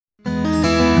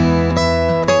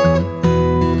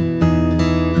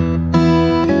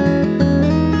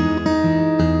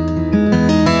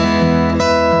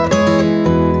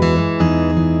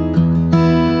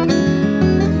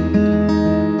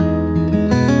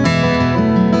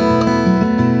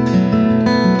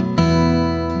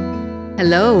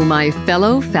Hello, my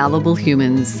fellow fallible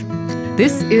humans.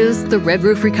 This is the Red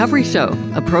Roof Recovery Show,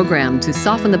 a program to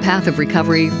soften the path of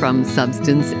recovery from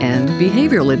substance and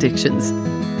behavioral addictions.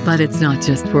 But it's not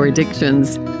just for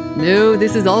addictions. No,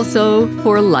 this is also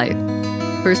for life.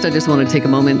 First, I just want to take a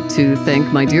moment to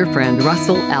thank my dear friend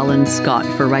Russell Allen Scott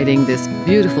for writing this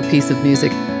beautiful piece of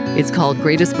music. It's called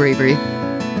Greatest Bravery.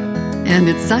 And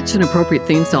it's such an appropriate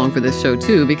theme song for this show,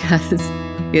 too, because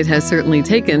it has certainly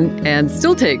taken and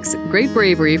still takes great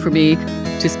bravery for me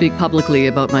to speak publicly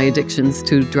about my addictions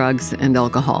to drugs and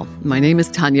alcohol. My name is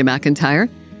Tanya McIntyre,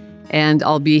 and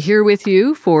I'll be here with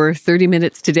you for 30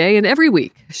 minutes today and every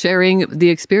week, sharing the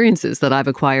experiences that I've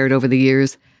acquired over the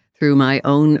years through my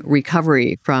own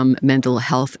recovery from mental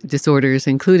health disorders,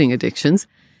 including addictions.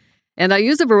 And I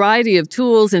use a variety of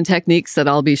tools and techniques that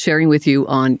I'll be sharing with you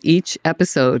on each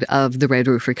episode of the Red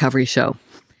Roof Recovery Show,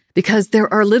 because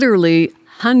there are literally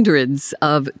hundreds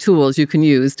of tools you can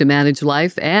use to manage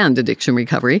life and addiction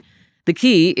recovery. The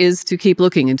key is to keep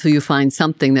looking until you find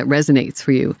something that resonates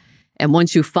for you. And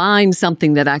once you find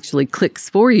something that actually clicks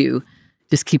for you,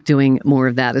 just keep doing more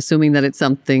of that, assuming that it's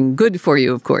something good for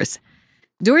you, of course.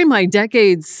 During my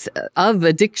decades of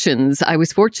addictions, I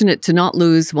was fortunate to not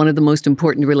lose one of the most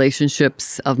important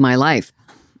relationships of my life,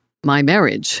 my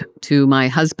marriage to my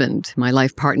husband, my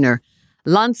life partner,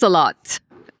 Lancelot,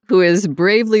 who is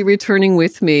bravely returning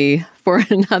with me for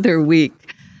another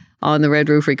week on the Red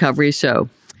Roof Recovery Show.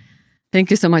 Thank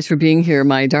you so much for being here,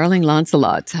 my darling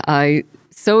Lancelot. I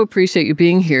so appreciate you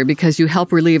being here because you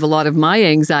help relieve a lot of my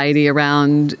anxiety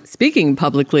around speaking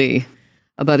publicly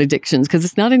about addictions, because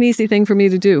it's not an easy thing for me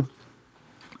to do.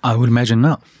 I would imagine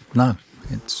not. No,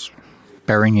 it's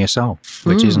burying your soul,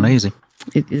 which isn't easy.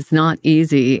 It is not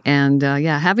easy. And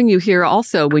having you here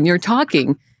also when you're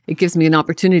talking, it gives me an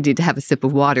opportunity to have a sip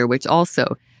of water, which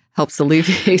also helps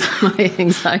alleviate my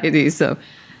anxiety. So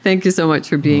thank you so much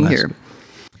for being here.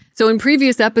 So in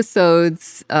previous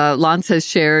episodes, Lance has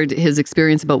shared his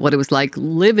experience about what it was like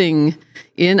living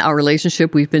in our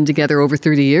relationship. We've been together over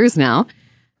 30 years now.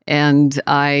 And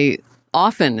I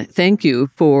often thank you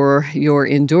for your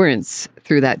endurance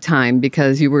through that time,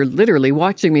 because you were literally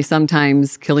watching me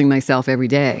sometimes killing myself every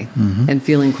day and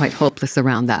feeling quite hopeless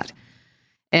around that.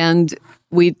 And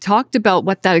we talked about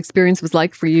what that experience was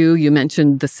like for you. You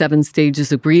mentioned the 7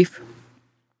 stages of grief,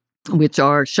 which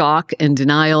are shock and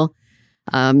denial,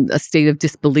 a state of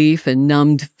disbelief and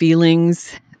numbed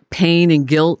feelings, pain and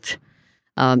guilt,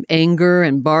 anger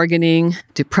and bargaining,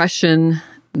 depression,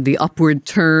 the upward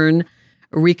turn,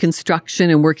 reconstruction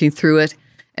and working through it,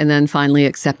 and then finally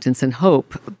acceptance and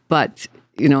hope. But,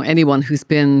 anyone who's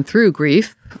been through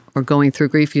grief or going through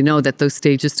grief, you know that those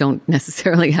stages don't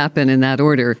necessarily happen in that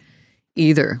order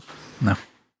either. No.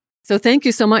 So thank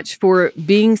you so much for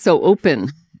being so open,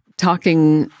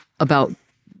 talking about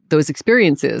those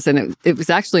experiences. And it was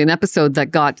actually an episode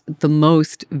that got the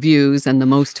most views and the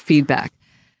most feedback.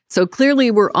 So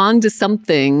clearly we're on to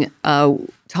something,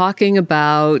 talking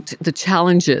about the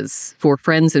challenges for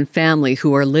friends and family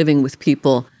who are living with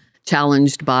people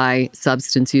challenged by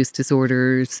substance use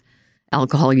disorders,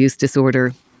 alcohol use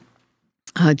disorder,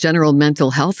 general mental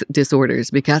health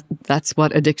disorders, because that's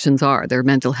what addictions are. They're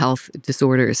mental health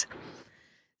disorders.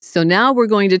 So now we're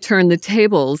going to turn the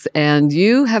tables, and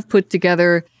you have put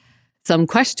together some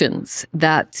questions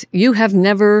that you have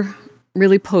never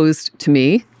really posed to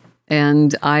me.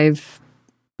 And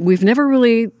we've never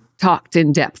really talked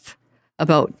in depth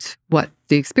about what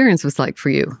the experience was like for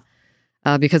you.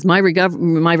 Because my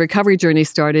recovery journey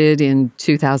started in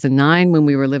 2009 when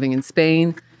we were living in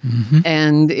Spain.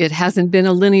 And it hasn't been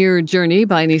a linear journey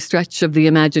by any stretch of the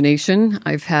imagination.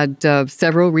 I've had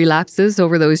several relapses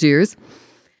over those years.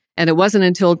 And it wasn't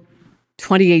until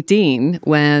 2018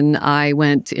 when I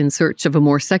went in search of a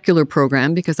more secular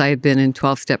program, because I had been in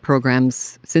 12-step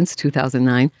programs since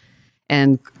 2009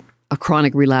 and a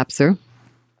chronic relapser,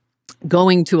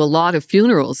 going to a lot of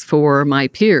funerals for my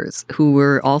peers who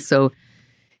were also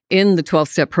in the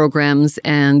 12-step programs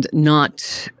and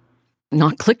not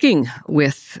clicking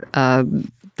with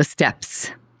the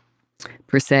steps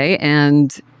per se,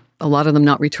 and a lot of them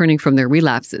not returning from their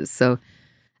relapses. So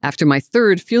after my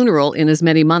 3rd funeral in as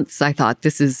many months, I thought,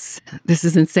 this is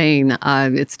insane.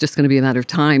 It's just going to be a matter of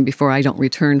time before I don't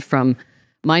return from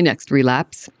my next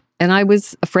relapse. And I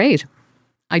was afraid.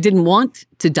 I didn't want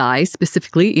to die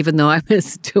specifically, even though I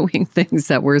was doing things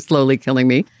that were slowly killing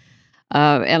me.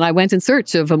 And I went in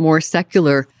search of a more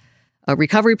secular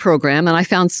recovery program, and I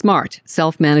found SMART,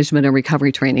 Self-Management and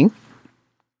Recovery Training.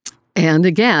 And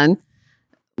again,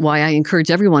 why I encourage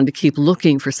everyone to keep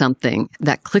looking for something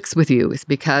that clicks with you is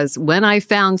because when I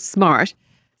found SMART,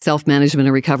 Self-Management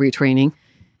and Recovery Training,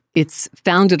 it's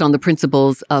founded on the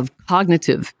principles of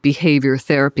cognitive behavior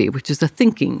therapy, which is a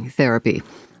thinking therapy,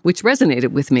 which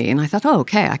resonated with me. And I thought, oh,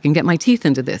 okay, I can get my teeth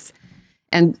into this.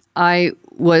 And it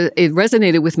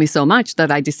resonated with me so much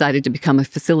that I decided to become a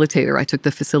facilitator. I took the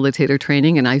facilitator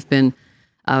training, and I've been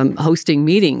hosting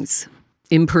meetings,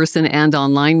 in-person and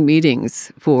online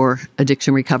meetings for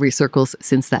addiction recovery circles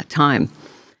since that time.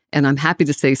 And I'm happy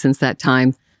to say since that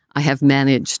time, I have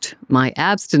managed my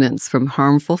abstinence from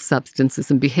harmful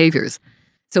substances and behaviors.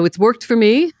 So it's worked for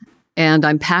me, and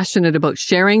I'm passionate about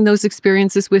sharing those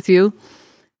experiences with you.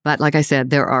 But like I said,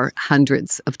 there are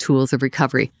hundreds of tools of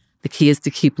recovery. The key is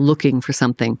to keep looking for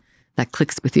something that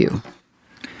clicks with you.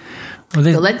 So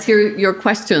let's hear your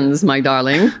questions, my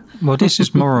darling. Well, this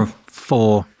is more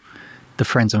for the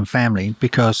friends and family,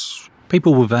 because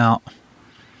people without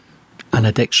an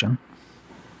addiction,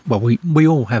 well, we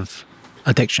all have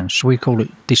addictions. Shall we call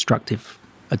it destructive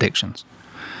addictions?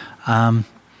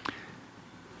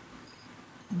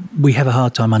 We have a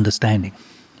hard time understanding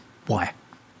why.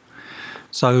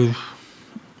 So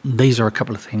these are a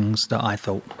couple of things that I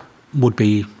thought would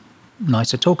be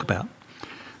nice to talk about.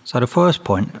 So the first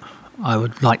point I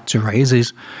would like to raise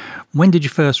is, when did you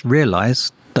first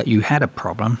realise that you had a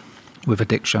problem with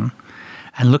addiction?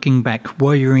 And looking back,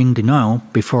 were you in denial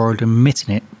before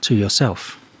admitting it to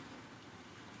yourself?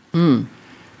 So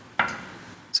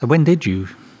when did you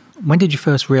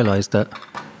first realise that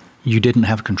you didn't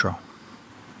have control?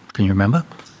 Can you remember?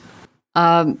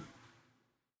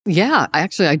 Yeah,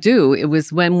 actually I do. It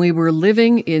was when we were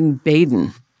living in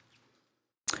Baden.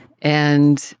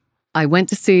 And I went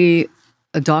to see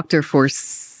a doctor for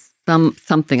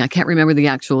something. I can't remember the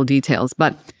actual details,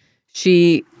 but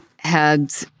she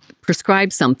had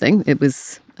prescribed something. It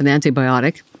was an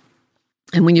antibiotic.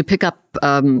 And when you pick up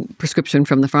prescription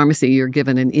from the pharmacy, you're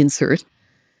given an insert,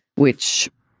 which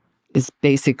is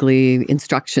basically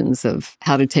instructions of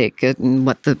how to take it and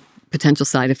what the potential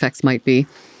side effects might be.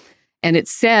 And it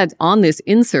said on this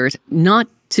insert not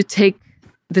to take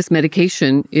this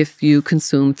medication if you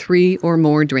consume 3 or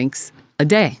more drinks a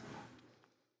day.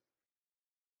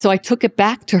 So I took it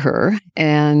back to her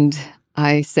and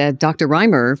I said, Dr.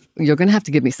 Reimer, you're going to have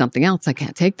to give me something else. I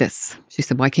can't take this. She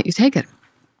said, why can't you take it?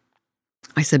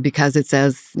 I said, because it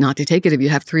says not to take it if you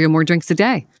have 3 or more drinks a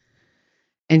day.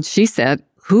 And she said,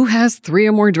 who has 3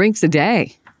 or more drinks a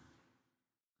day?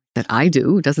 That I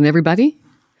do. Doesn't everybody?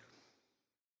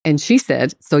 And she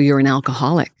said, so you're an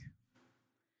alcoholic.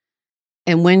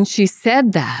 And when she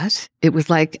said that, it was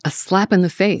like a slap in the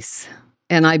face.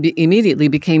 And I immediately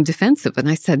became defensive. And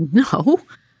I said, no,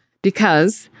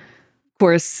 because, of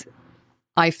course,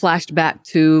 I flashed back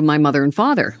to my mother and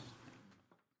father,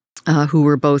 who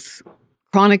were both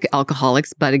chronic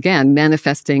alcoholics, but again,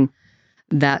 manifesting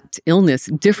that illness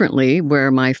differently, where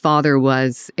my father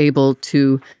was able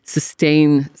to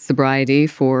sustain sobriety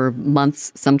for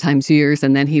months, sometimes years,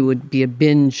 and then he would be a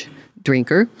binge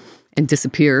drinker and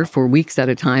disappear for weeks at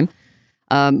a time.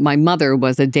 My mother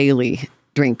was a daily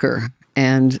drinker,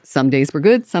 and some days were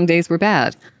good, some days were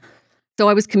bad. So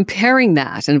I was comparing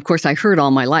that. And of course, I heard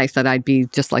all my life that I'd be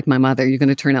just like my mother. You're going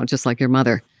to turn out just like your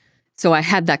mother. So I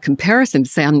had that comparison to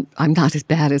say, I'm not as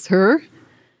bad as her.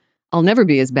 I'll never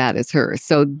be as bad as her.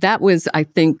 So that was, I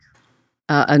think,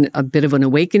 a bit of an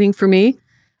awakening for me.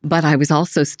 But I was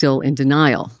also still in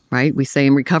denial, right? We say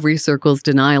in recovery circles,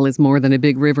 denial is more than a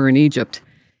big river in Egypt.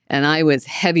 And I was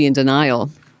heavy in denial.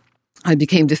 I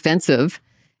became defensive,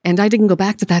 and I didn't go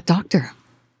back to that doctor.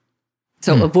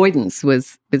 So avoidance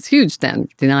was huge then,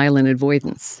 denial and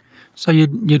avoidance. So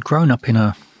you'd grown up in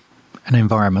an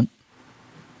environment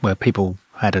where people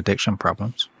had addiction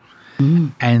problems,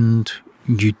 and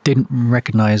you didn't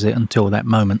recognize it until that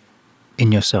moment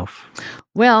in yourself.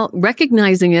 Well,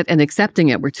 recognizing it and accepting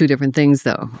it were two different things,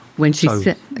 though. When she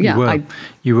said,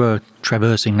 you were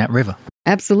traversing that river.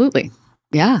 Absolutely.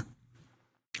 Yeah.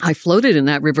 I floated in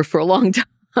that river for a long time.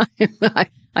 I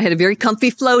had a very comfy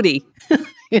floaty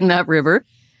in that river.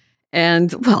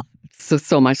 And, well,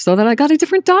 so much so that I got a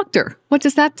different doctor. What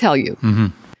does that tell you? Mm-hmm.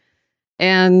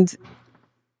 And,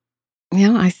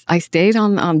 you know, I stayed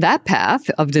on that path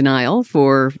of denial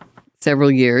for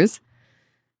several years.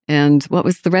 And what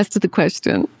was the rest of the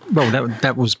question? Well,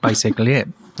 that was basically it.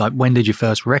 Like, when did you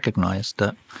first recognize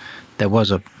that there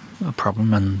was a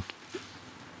problem? And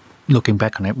looking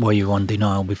back on it, were you on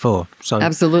denial before? So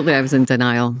absolutely, I was in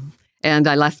denial. And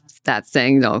I left that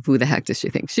saying, no, who the heck does she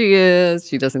think she is?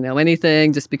 She doesn't know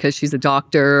anything just because she's a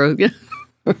doctor.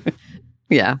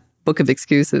 Yeah, book of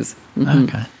excuses. Mm-hmm.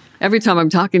 Okay. Every time I'm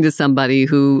talking to somebody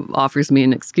who offers me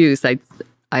an excuse,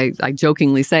 I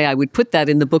jokingly say I would put that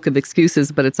in the book of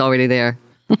excuses, but it's already there.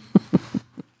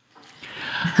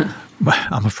 Well,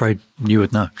 I'm afraid you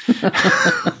would know.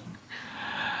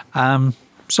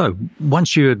 So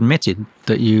once you admitted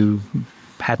that you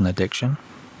had an addiction,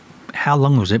 how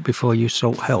long was it before you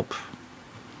sought help?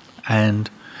 And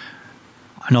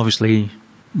obviously,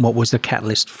 what was the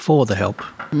catalyst for the help?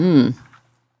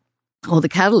 Well, the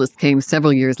catalyst came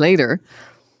several years later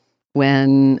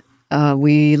when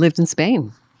we lived in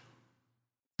Spain.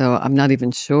 So I'm not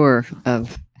even sure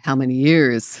of how many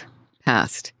years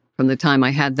passed from the time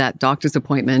I had that doctor's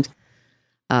appointment,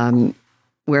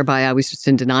 whereby I was just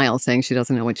in denial, saying she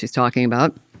doesn't know what she's talking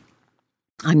about.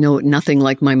 I know nothing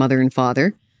like my mother and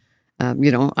father.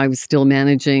 I was still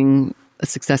managing a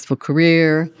successful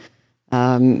career,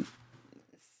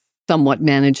 somewhat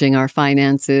managing our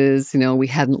finances. We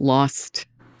hadn't lost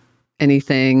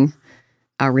anything.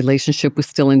 Our relationship was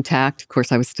still intact. Of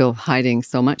course, I was still hiding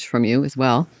so much from you as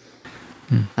well.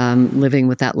 Living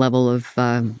with that level of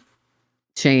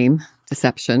shame,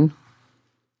 deception,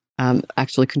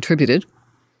 actually contributed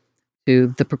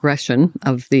to the progression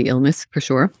of the illness, for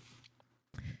sure.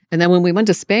 And then when we went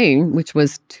to Spain, which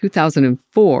was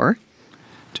 2004...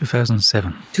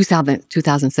 2007.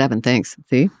 2007, thanks.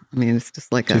 See? I mean, it's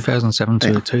just like 2007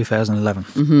 to 2011.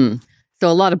 Mm-hmm. So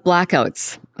a lot of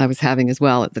blackouts I was having as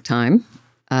well at the time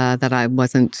that I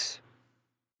wasn't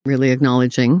really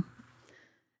acknowledging.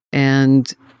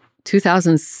 And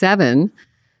 2007,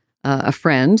 a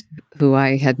friend who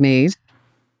I had made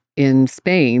in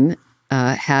Spain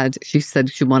she said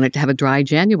she wanted to have a dry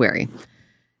January.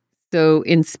 So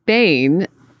in Spain,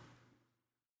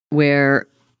 where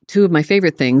two of my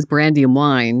favorite things, brandy and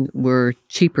wine, were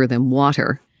cheaper than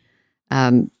water,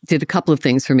 did a couple of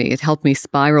things for me. It helped me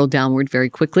spiral downward very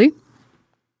quickly.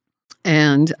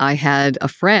 And I had a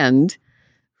friend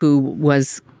who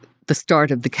was the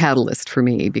start of the catalyst for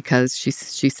me, because she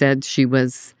said she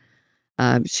was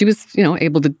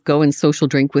able to go and social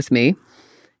drink with me,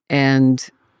 and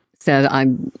said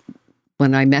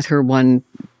when I met her one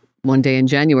day in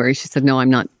January, she said, "No, I'm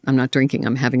not drinking.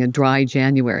 I'm having a dry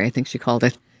January," I think she called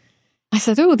it. I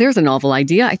said, "Oh, there's a novel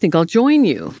idea. I think I'll join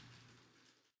you."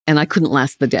 And I couldn't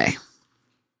last the day.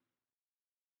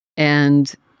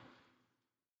 And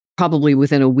probably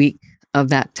within a week of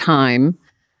that time,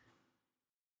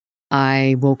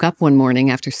 I woke up one morning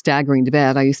after staggering to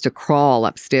bed. I used to crawl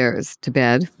upstairs to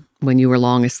bed when you were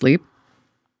long asleep.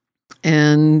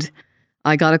 And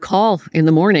I got a call in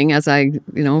the morning as I,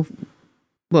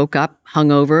 woke up,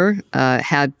 hungover,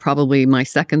 had probably my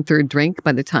second, third drink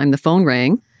by the time the phone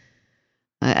rang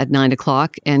at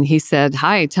 9:00. And he said,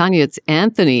 "Hi, Tanya, it's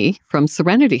Anthony from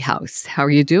Serenity House. How are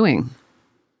you doing?"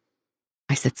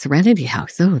 I said, "Serenity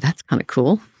House? Oh, that's kind of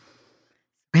cool.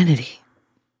 Serenity.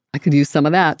 I could use some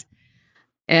of that."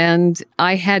 And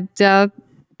I had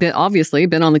been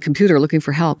on the computer looking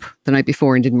for help the night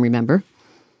before and didn't remember.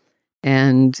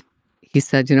 And he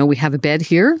said, "We have a bed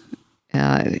here."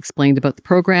 Explained about the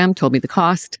program, told me the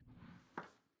cost.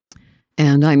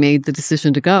 And I made the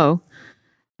decision to go,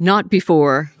 not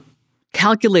before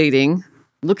calculating,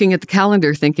 looking at the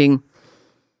calendar, thinking,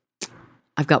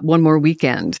 I've got one more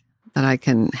weekend that I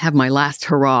can have my last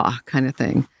hurrah kind of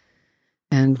thing,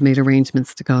 and made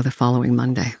arrangements to go the following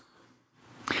Monday.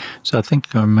 So I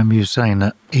think I remember you saying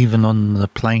that even on the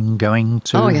plane going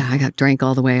to... Oh, yeah, I got drank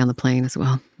all the way on the plane as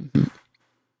well. Mm-hmm.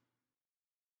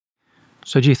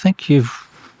 So do you think you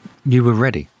were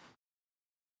ready?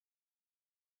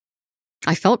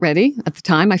 I felt ready. At the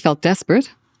time, I felt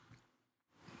desperate.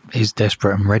 Is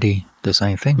desperate and ready the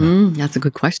same thing? That's a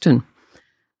good question.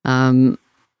 I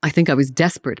think I was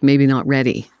desperate, maybe not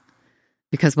ready.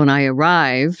 Because when I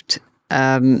arrived,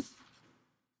 I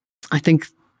think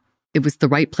it was the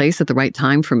right place at the right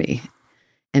time for me.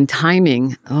 And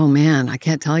timing, oh man, I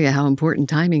can't tell you how important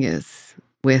timing is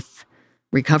with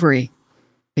recovery.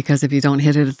 Because if you don't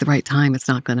hit it at the right time, it's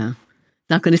not gonna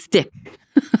stick.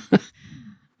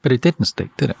 But it didn't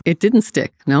stick, did it? It didn't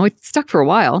stick. No, it stuck for a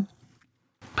while.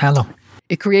 How long?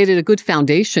 It created a good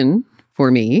foundation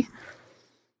for me.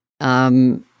 How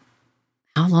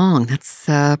long? That's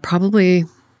probably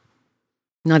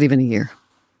not even a year.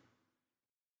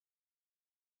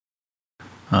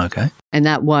 Okay. And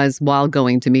that was while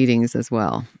going to meetings as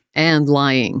well, and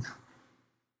lying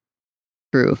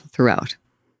throughout.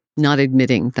 Not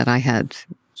admitting that I had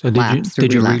lapsed.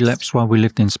 Did you relapse while we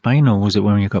lived in Spain, or was it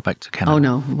when you got back to Canada? Oh,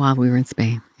 no, while we were in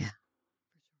Spain, yeah.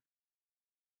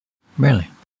 Really?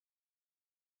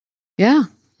 Yeah.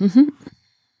 Mm-hmm.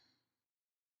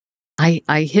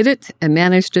 I hit it and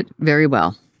managed it very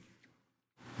well.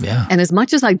 Yeah. And as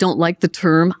much as I don't like the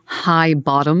term high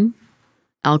bottom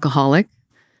alcoholic,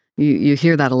 you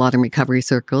hear that a lot in recovery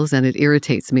circles, and it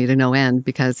irritates me to no end,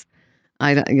 because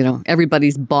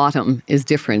Everybody's bottom is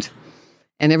different,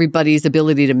 and everybody's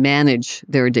ability to manage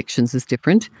their addictions is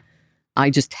different. I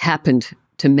just happened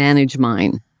to manage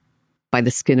mine by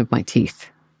the skin of my teeth.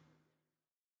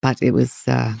 But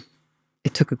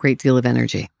it took a great deal of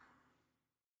energy.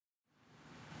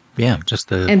 Yeah,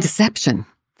 and deception.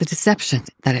 The deception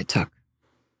that it took.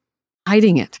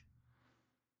 Hiding it.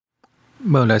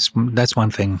 Well, that's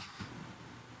one thing.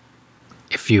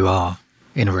 If you are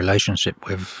in a relationship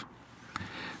with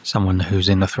someone who's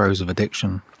in the throes of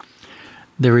addiction,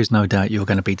 there is no doubt you're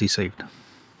going to be deceived.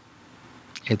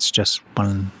 It's just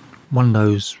one of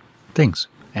those things.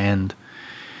 And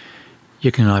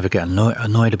you can either get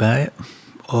annoyed about it,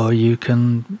 or you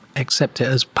can accept it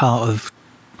as part of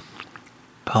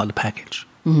the package.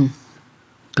 Mm-hmm.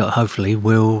 That hopefully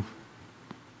we'll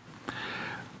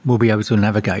be able to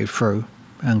navigate through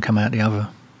and come out the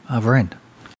other end.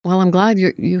 Well, I'm glad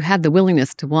you had the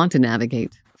willingness to want to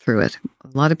navigate through it. A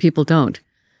lot of people don't.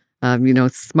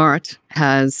 SMART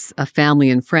has a family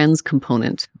and friends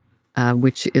component,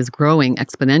 which is growing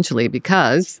exponentially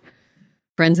because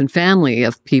friends and family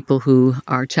of people who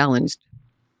are challenged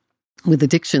with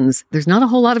addictions, there's not a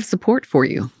whole lot of support for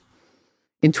you.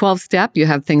 In 12-step, you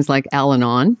have things like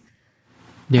Al-Anon.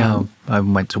 Yeah, I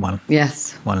went to one.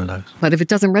 Yes. One of those. But if it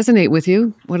doesn't resonate with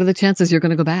you, what are the chances you're going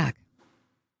to go back?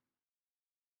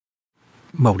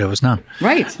 Well, there was none.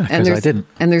 Right. Because I didn't.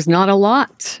 And there's not a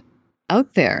lot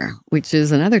out there, which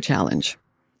is another challenge.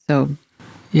 So.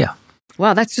 Yeah.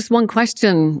 Wow, that's just one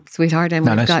question, sweetheart. And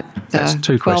we've got that's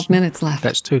 12 questions. Minutes left.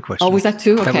 That's 2 questions. Oh, was that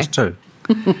 2? Okay. That was 2.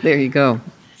 There you go.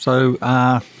 So,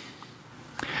 so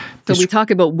we talk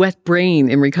about wet brain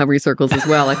in recovery circles as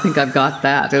well. I think I've got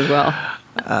that as well.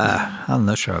 I'm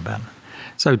not sure about it.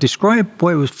 So describe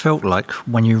what it felt like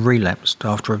when you relapsed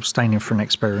after abstaining for an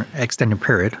extended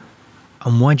period,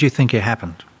 and why do you think it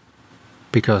happened?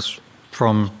 Because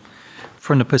from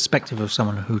the perspective of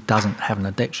someone who doesn't have an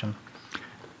addiction,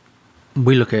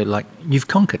 we look at it like you've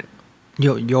conquered it.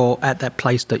 You're at that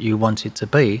place that you wanted to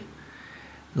be.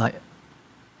 Like,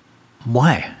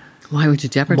 why? Why would you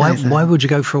jeopardize it? Why would you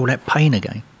go through all that pain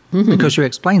again? Mm-hmm. Because you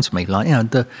explained to me, like,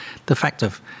 the fact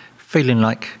of feeling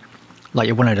like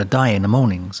you wanted to die in the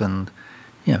mornings, and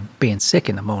being sick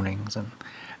in the mornings, and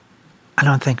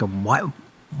I'm thinking, why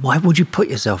would you put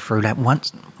yourself through that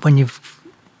once when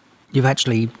you've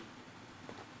actually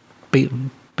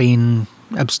been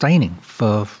abstaining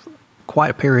for quite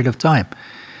a period of time?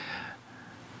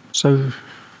 So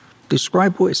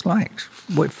describe what it's like,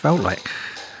 what it felt like.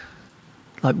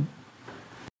 Like,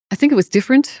 I think it was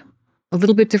different, a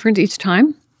little bit different each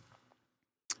time.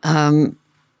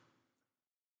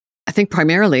 I think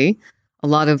primarily a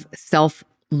lot of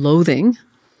self-loathing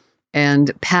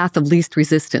and path of least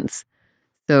resistance.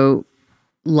 So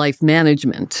life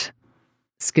management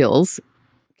skills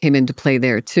came into play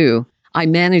there too. I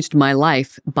managed my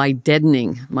life by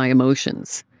deadening my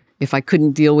emotions. If I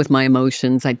couldn't deal with my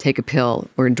emotions, I'd take a pill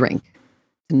or a drink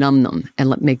to numb them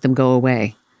and make them go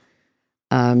away.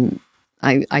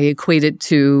 I equate it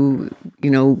to,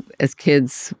 as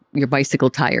kids, your bicycle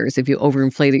tires. If you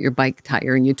overinflated your bike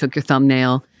tire and you took your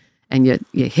thumbnail and you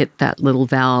hit that little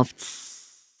valve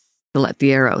to let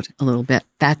the air out a little bit,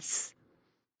 that's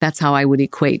how I would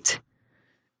equate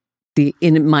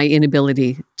my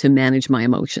inability to manage my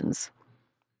emotions.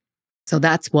 So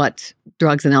that's what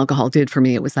drugs and alcohol did for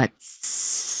me. It was that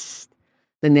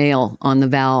the nail on the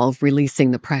valve,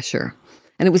 releasing the pressure.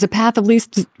 And it was a path of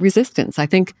least resistance. I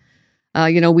think,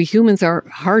 we humans are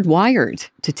hardwired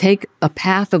to take a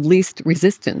path of least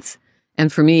resistance.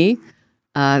 And for me,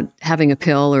 having a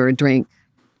pill or a drink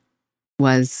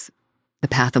was the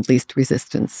path of least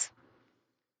resistance.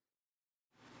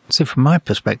 So from my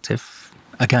perspective,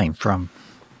 again, from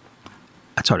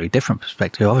a totally different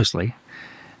perspective, obviously,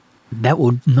 that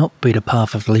would not be the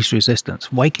path of least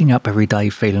resistance. Waking up every day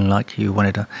feeling like you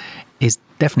wanted to is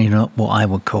definitely not what I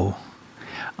would call.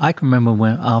 I can remember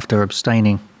when, after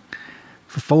abstaining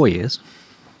for 4 years,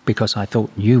 because I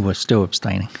thought you were still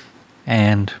abstaining,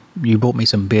 and you bought me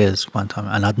some beers one time,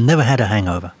 and I'd never had a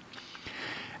hangover.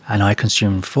 And I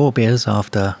consumed 4 beers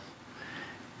after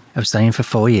abstaining for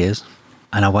 4 years,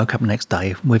 and I woke up the next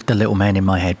day with the little man in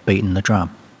my head beating the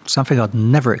drum, something I'd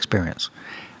never experienced.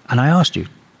 And I asked you,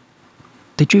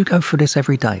 did you go through this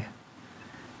every day?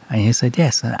 And you said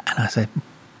yes. And I said,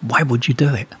 why would you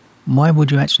do it? Why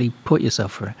would you actually put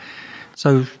yourself through it?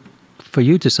 So for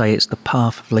you to say it's the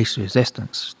path of least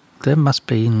resistance, there must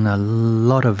be a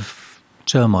lot of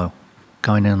turmoil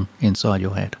going on inside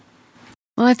your head.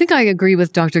 Well, I think I agree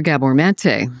with Dr. Gabor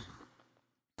Mate.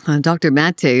 Dr.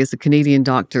 Mate is a Canadian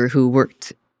doctor who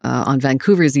worked on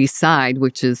Vancouver's east side,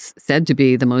 which is said to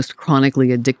be the most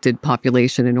chronically addicted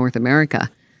population in North America.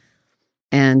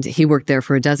 And he worked there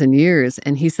for 12 years.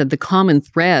 And he said the common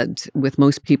thread with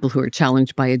most people who are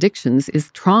challenged by addictions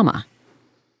is trauma.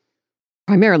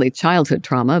 Primarily childhood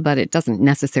trauma, but it doesn't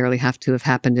necessarily have to have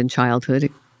happened in childhood.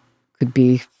 It could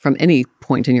be from any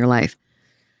point in your life.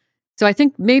 So I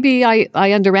think maybe I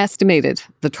underestimated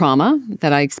the trauma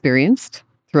that I experienced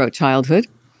throughout childhood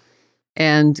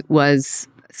and was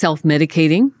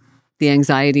self-medicating the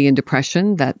anxiety and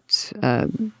depression that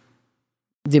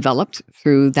developed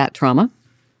through that trauma.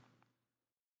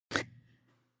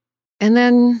 And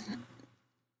then,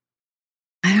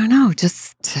 I don't know,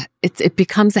 just it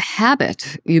becomes a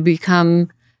habit. You become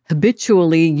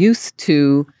habitually used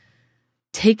to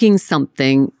taking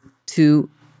something to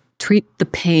treat the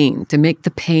pain, to make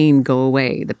the pain go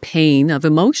away, the pain of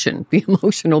emotion, the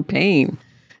emotional pain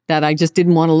that I just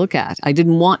didn't want to look at. I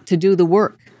didn't want to do the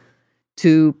work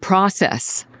to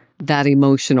process that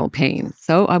emotional pain.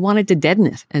 So I wanted to deaden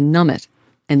it and numb it.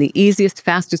 And the easiest,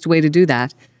 fastest way to do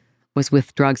that was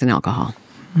with drugs and alcohol.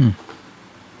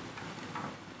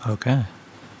 Okay.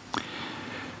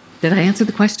 Did I answer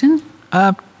the question?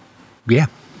 Yeah.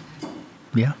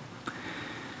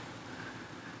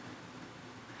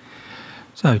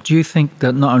 So, do you think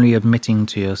that not only admitting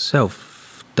to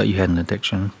yourself that you had an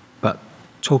addiction, but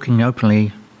talking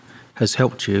openly has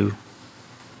helped you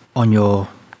on your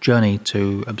journey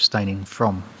to abstaining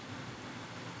from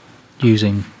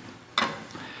using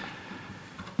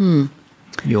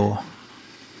your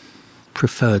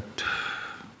preferred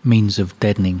means of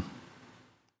deadening?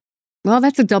 Well,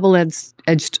 that's a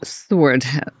double-edged sword,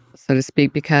 so to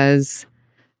speak, because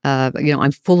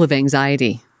I'm full of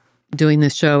anxiety doing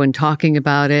this show and talking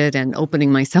about it and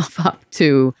opening myself up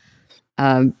to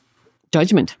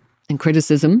judgment and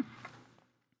criticism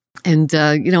and,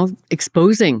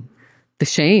 exposing the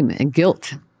shame and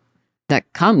guilt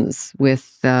that comes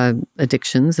with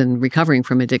addictions and recovering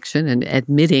from addiction and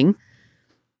admitting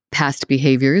past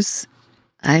behaviors.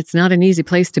 It's not an easy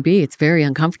place to be. It's very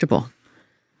uncomfortable.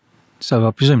 So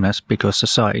I presume that's because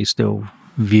society still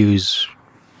views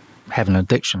having an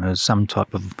addiction as some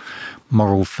type of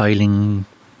moral failing,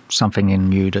 something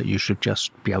in you that you should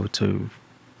just be able to,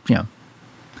 that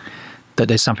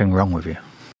there's something wrong with you.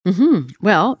 Mm-hmm.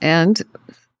 Well, and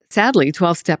sadly,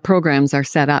 12-step programs are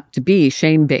set up to be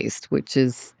shame-based, which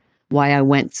is why I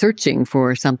went searching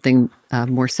for something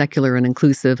more secular and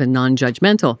inclusive and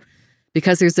non-judgmental,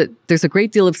 because there's a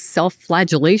great deal of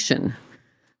self-flagellation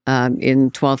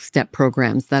in 12-step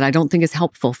programs that I don't think is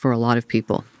helpful for a lot of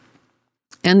people.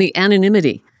 And the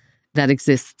anonymity that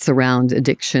exists around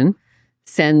addiction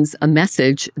sends a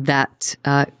message that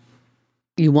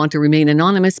you want to remain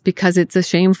anonymous because it's a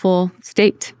shameful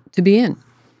state to be in.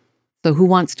 So who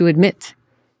wants to admit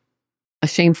a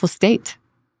shameful state?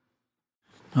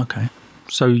 Okay.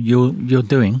 So you're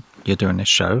doing this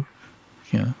show.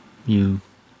 You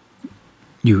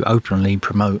openly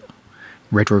promote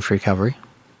Red Roof Recovery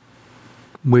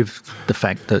with the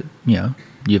fact that,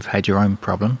 you've had your own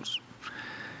problems.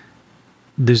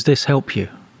 Does this help you,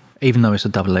 even though it's a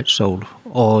double-edged sword?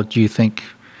 Or do you think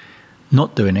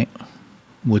not doing it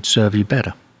would serve you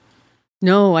better?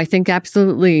 No, I think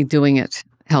absolutely doing it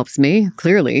helps me.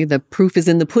 Clearly, the proof is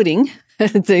in the pudding,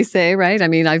 as they say, right? I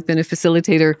mean, I've been a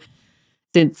facilitator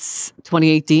since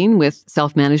 2018 with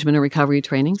self-management and recovery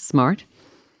training, SMART.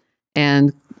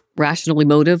 And rational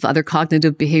emotive, other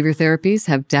cognitive behavior therapies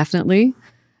have definitely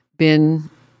been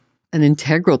an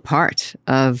integral part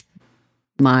of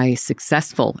my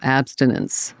successful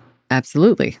abstinence.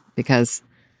 Absolutely. Because,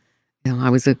 I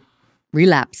was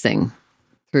relapsing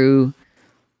through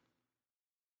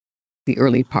the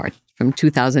early part from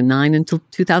 2009 until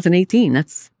 2018.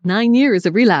 That's 9 years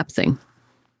of relapsing.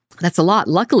 That's a lot.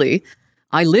 Luckily,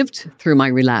 I lived through my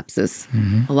relapses.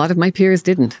 Mm-hmm. A lot of my peers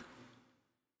didn't.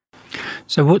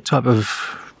 So what type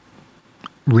of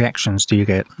reactions do you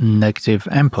get, negative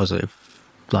and positive?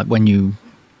 Like when you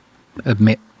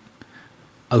admit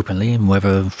openly, and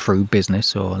whether through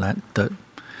business or that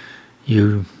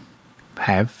you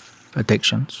have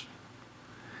addictions?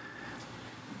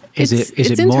 Is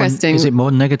it interesting. Is it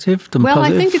more negative than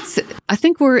positive? I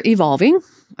think we're evolving.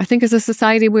 I think as a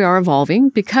society we are evolving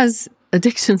because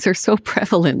addictions are so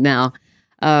prevalent now.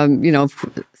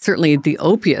 Certainly the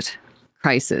opiate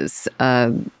crisis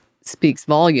speaks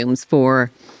volumes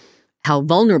for how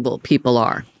vulnerable people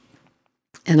are.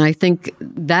 And I think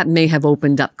that may have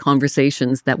opened up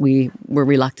conversations that we were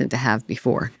reluctant to have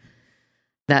before.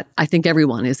 That I think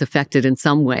everyone is affected in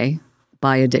some way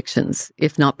by addictions.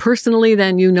 If not personally,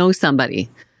 then somebody,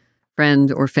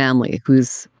 friend or family,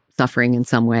 who's suffering in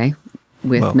some way.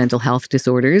 with mental health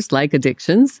disorders like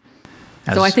addictions.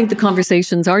 So I think the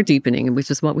conversations are deepening, which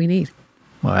is what we need.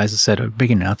 Well, as I said at the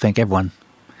beginning, I think everyone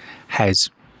has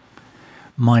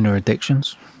minor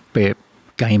addictions, be it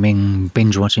gaming,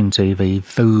 binge watching TV,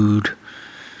 food,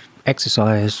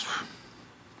 exercise.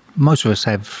 Most of us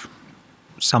have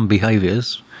some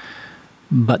behaviours,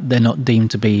 but they're not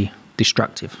deemed to be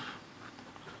destructive.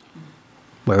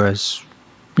 Whereas,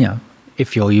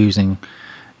 if you're using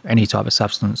any type of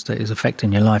substance that is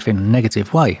affecting your life in a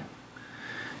negative way,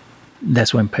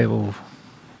 that's when people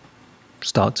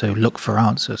start to look for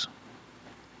answers.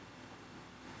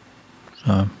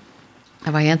 So,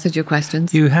 have I answered your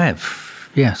questions? You have,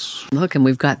 yes. Look, and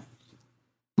we've got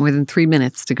more than 3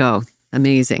 minutes to go.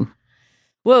 Amazing.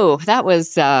 Whoa, that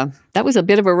was a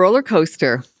bit of a roller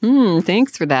coaster.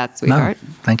 Thanks for that, sweetheart. No,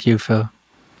 thank you for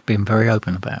being very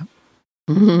open about it.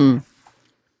 Mm-hmm.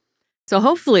 So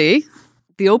hopefully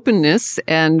the openness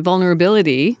and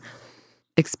vulnerability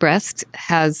expressed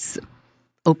has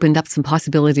opened up some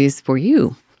possibilities for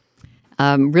you.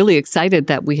 I'm really excited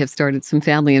that we have started some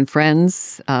family and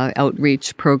friends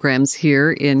outreach programs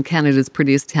here in Canada's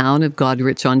prettiest town of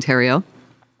Goderich, Ontario.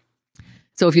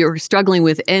 So if you're struggling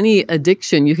with any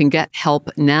addiction, you can get help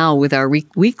now with our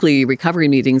weekly recovery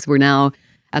meetings. We're now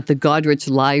at the Goderich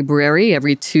Library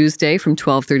every Tuesday from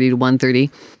 12:30 to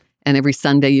 1:30. And every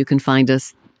Sunday you can find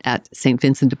us at St.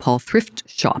 Vincent de Paul Thrift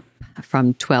Shop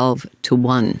from 12 to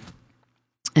 1.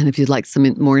 And if you'd like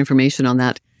some more information on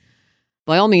that,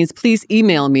 by all means, please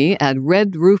email me at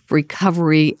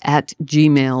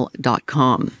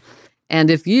redroofrecovery@gmail.com.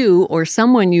 And if you or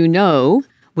someone you know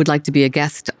would like to be a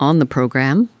guest on the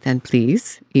program, then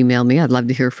please email me. I'd love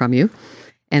to hear from you.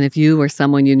 And if you or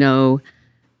someone you know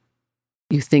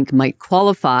you think might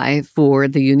qualify for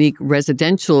the unique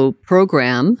residential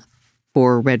program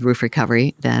for Red Roof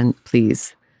Recovery, then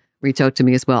please reach out to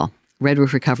me as well.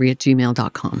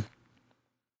 redroofrecovery@gmail.com.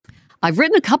 I've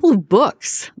written a couple of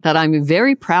books that I'm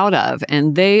very proud of,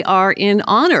 and they are in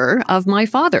honor of my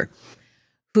father,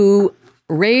 who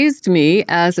raised me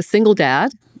as a single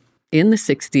dad in the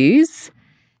 60s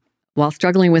while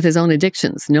struggling with his own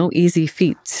addictions. No easy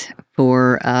feat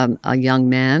for a young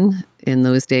man in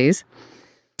those days.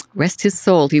 Rest his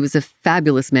soul. He was a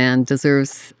fabulous man,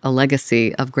 deserves a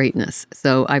legacy of greatness.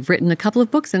 So I've written a couple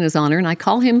of books in his honor, and I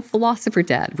call him Philosopher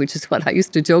Dad, which is what I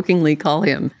used to jokingly call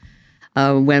him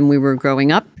when we were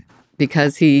growing up,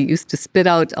 because he used to spit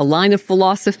out a line of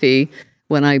philosophy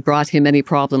when I brought him any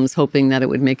problems, hoping that it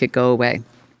would make it go away.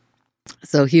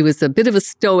 So he was a bit of a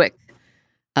stoic,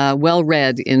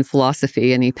 well-read in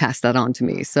philosophy, and he passed that on to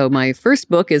me. So my first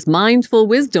book is Mindful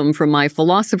Wisdom from My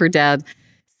Philosopher Dad,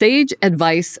 Sage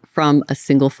Advice from a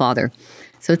Single Father.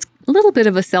 So it's a little bit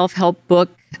of a self-help book,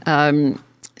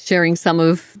 sharing some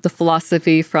of the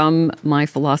philosophy from my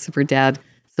philosopher dad,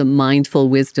 some mindful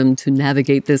wisdom to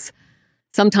navigate this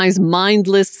sometimes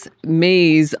mindless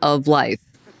maze of life.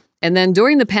 And then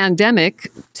during the pandemic,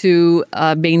 to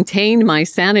maintain my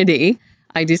sanity,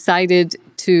 I decided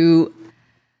to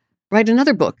write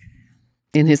another book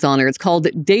in his honor. It's called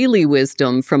Daily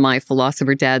Wisdom from My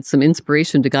Philosopher Dad, Some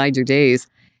Inspiration to Guide Your Days.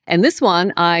 And this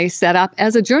one I set up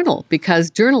as a journal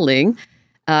because journaling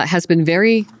has been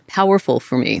very powerful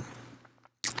for me.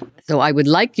 So I would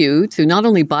like you to not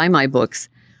only buy my books,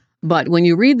 but when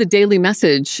you read the daily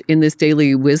message in this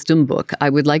Daily Wisdom book,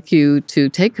 I would like you to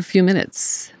take a few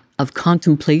minutes of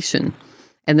contemplation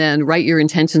and then write your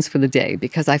intentions for the day,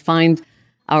 because I find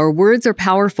our words are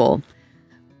powerful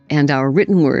and our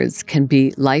written words can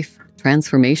be life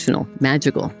transformational,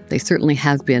 magical. They certainly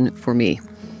have been for me.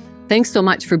 Thanks so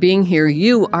much for being here.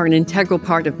 You are an integral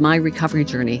part of my recovery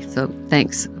journey. So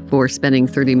thanks for spending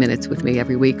 30 minutes with me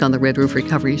every week on the Red Roof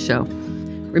Recovery Show.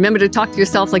 Remember to talk to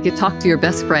yourself like you talk to your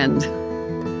best friend.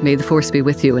 May the force be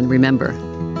with you, and remember,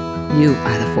 you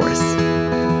are the force.